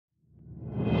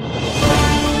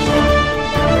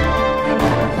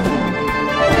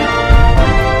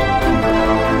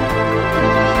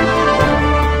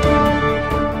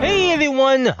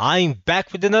I'm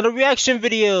back with another reaction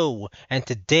video, and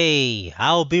today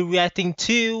I'll be reacting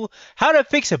to how to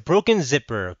fix a broken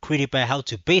zipper created by How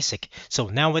to Basic. So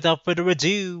now without further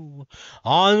ado,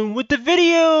 on with the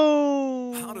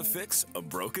video! How to fix a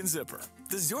broken zipper.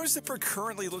 Does your zipper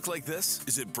currently look like this?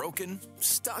 Is it broken,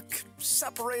 stuck,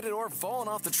 separated, or fallen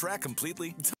off the track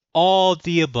completely? All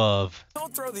the above.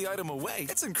 Don't throw the item away.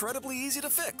 It's incredibly easy to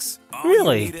fix. All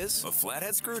Really? you need is a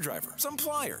flathead screwdriver, some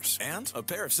pliers, and a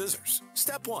pair of scissors.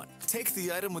 Step 1. Take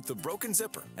the item with the broken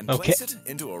zipper and place it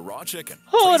into a raw chicken.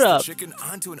 Hold place up. the chicken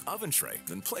onto an oven tray,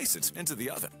 then place it into the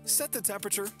oven. Set the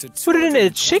temperature to Put it in a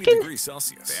 220 chicken? degrees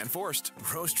Celsius. Fan forced.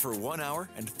 Roast for 1 hour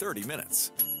and 30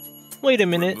 minutes. Wait a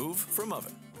minute. Remove from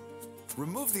oven.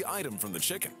 Remove the item from the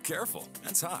chicken. Careful,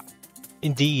 that's hot.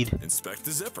 Indeed. Inspect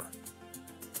the zipper.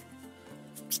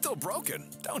 Still broken?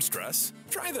 Don't stress.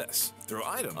 Try this. Throw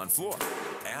item on floor.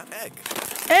 Add egg.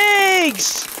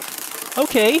 Eggs!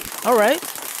 Okay, alright.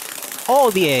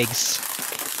 All the eggs.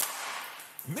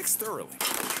 Mix thoroughly.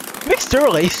 Mixed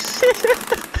thoroughly.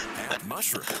 Add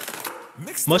mushroom.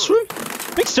 Mix Mushroom?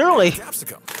 thoroughly. Mixed thoroughly. Add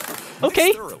capsicum. Okay.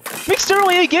 Mix thoroughly. Mixed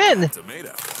thoroughly again.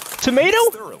 Tomato. Tomato?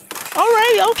 Mix thoroughly.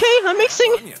 Alright, okay, I'm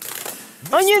mixing. Onion.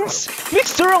 Mix Onions. thoroughly.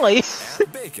 Mixed thoroughly.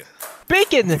 Add bacon.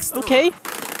 Bacon. Mix Okay.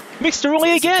 Mixed thoroughly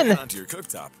Place the again. pan onto your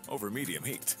cooktop over medium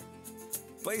heat.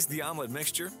 Place the omelet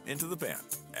mixture into the pan.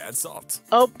 Add salt.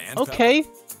 Oh, and okay.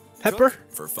 Pepper. Cook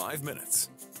for 5 minutes.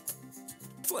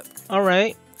 Flip.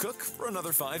 Alright. Cook for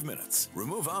another 5 minutes.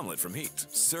 Remove omelet from heat.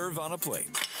 Serve on a plate.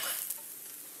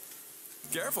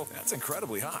 Careful, that's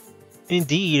incredibly hot.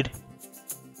 Indeed.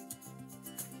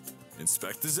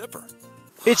 Inspect the zipper.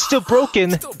 It's still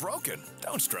broken. Still broken.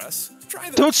 Don't stress. Try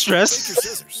this. Don't stress. Take your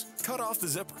scissors. Cut off the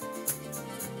zipper.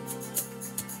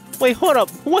 Wait, hold up.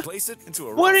 What? Place it into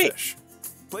a raw What fish.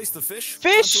 Place the fish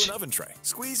Fish? onto an oven tray.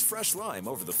 Squeeze fresh lime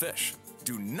over the fish.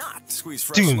 Do not squeeze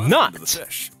fresh Do lime not. into the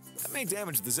fish. That may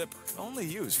damage the zipper. Only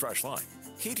use fresh lime.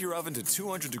 Heat your oven to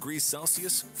 200 degrees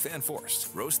Celsius, fan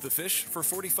forced. Roast the fish for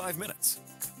 45 minutes.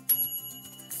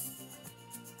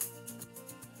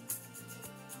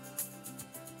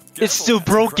 It's still That's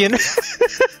broken. incredibly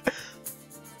hot.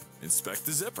 Inspect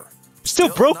the zipper. Still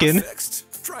Not broken.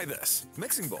 fixed. Try this.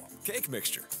 Mixing bowl, cake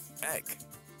mixture, egg.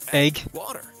 Egg.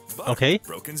 Water. Butter. Okay.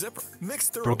 Broken zipper. Mix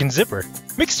thoroughly. Broken zipper.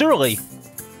 Mixed thoroughly.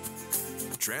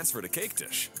 Transfer to cake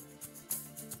dish.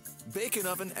 Bake in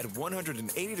oven at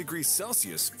 180 degrees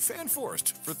Celsius, fan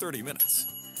forced for 30 minutes.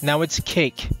 Now it's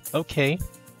cake. Okay.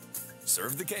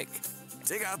 Serve the cake.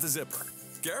 Take out the zipper.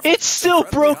 Careful, It's still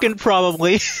incredibly broken, hot.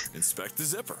 probably. Inspect the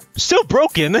zipper. Still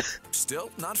broken. Still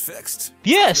not fixed.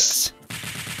 Yes.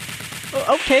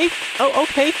 Oh, okay. Oh,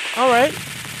 okay. Alright.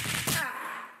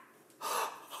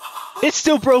 It's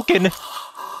still broken.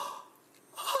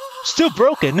 Still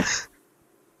broken.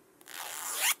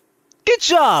 Good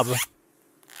job.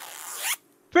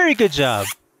 Very good job.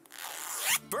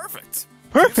 Perfect.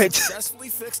 Perfect. You successfully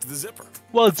fixed the zipper.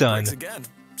 Well If it done. breaks again,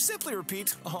 simply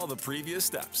repeat all the previous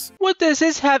steps. What does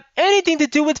this have anything to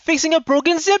do with fixing a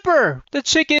broken zipper? The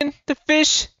chicken, the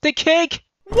fish, the cake?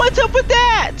 What's up with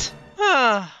that?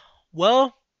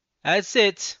 Well, that's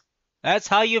it. That's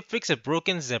how you fix a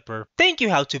broken zipper. Thank you,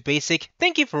 How to Basic.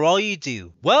 Thank you for all you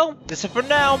do. Well, that's it for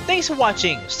now. Thanks for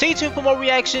watching. Stay tuned for more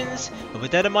reactions. And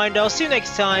with that in mind, I'll see you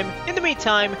next time. In the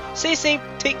meantime, stay safe,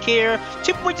 take care,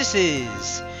 2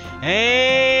 pointers,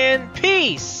 and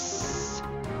peace.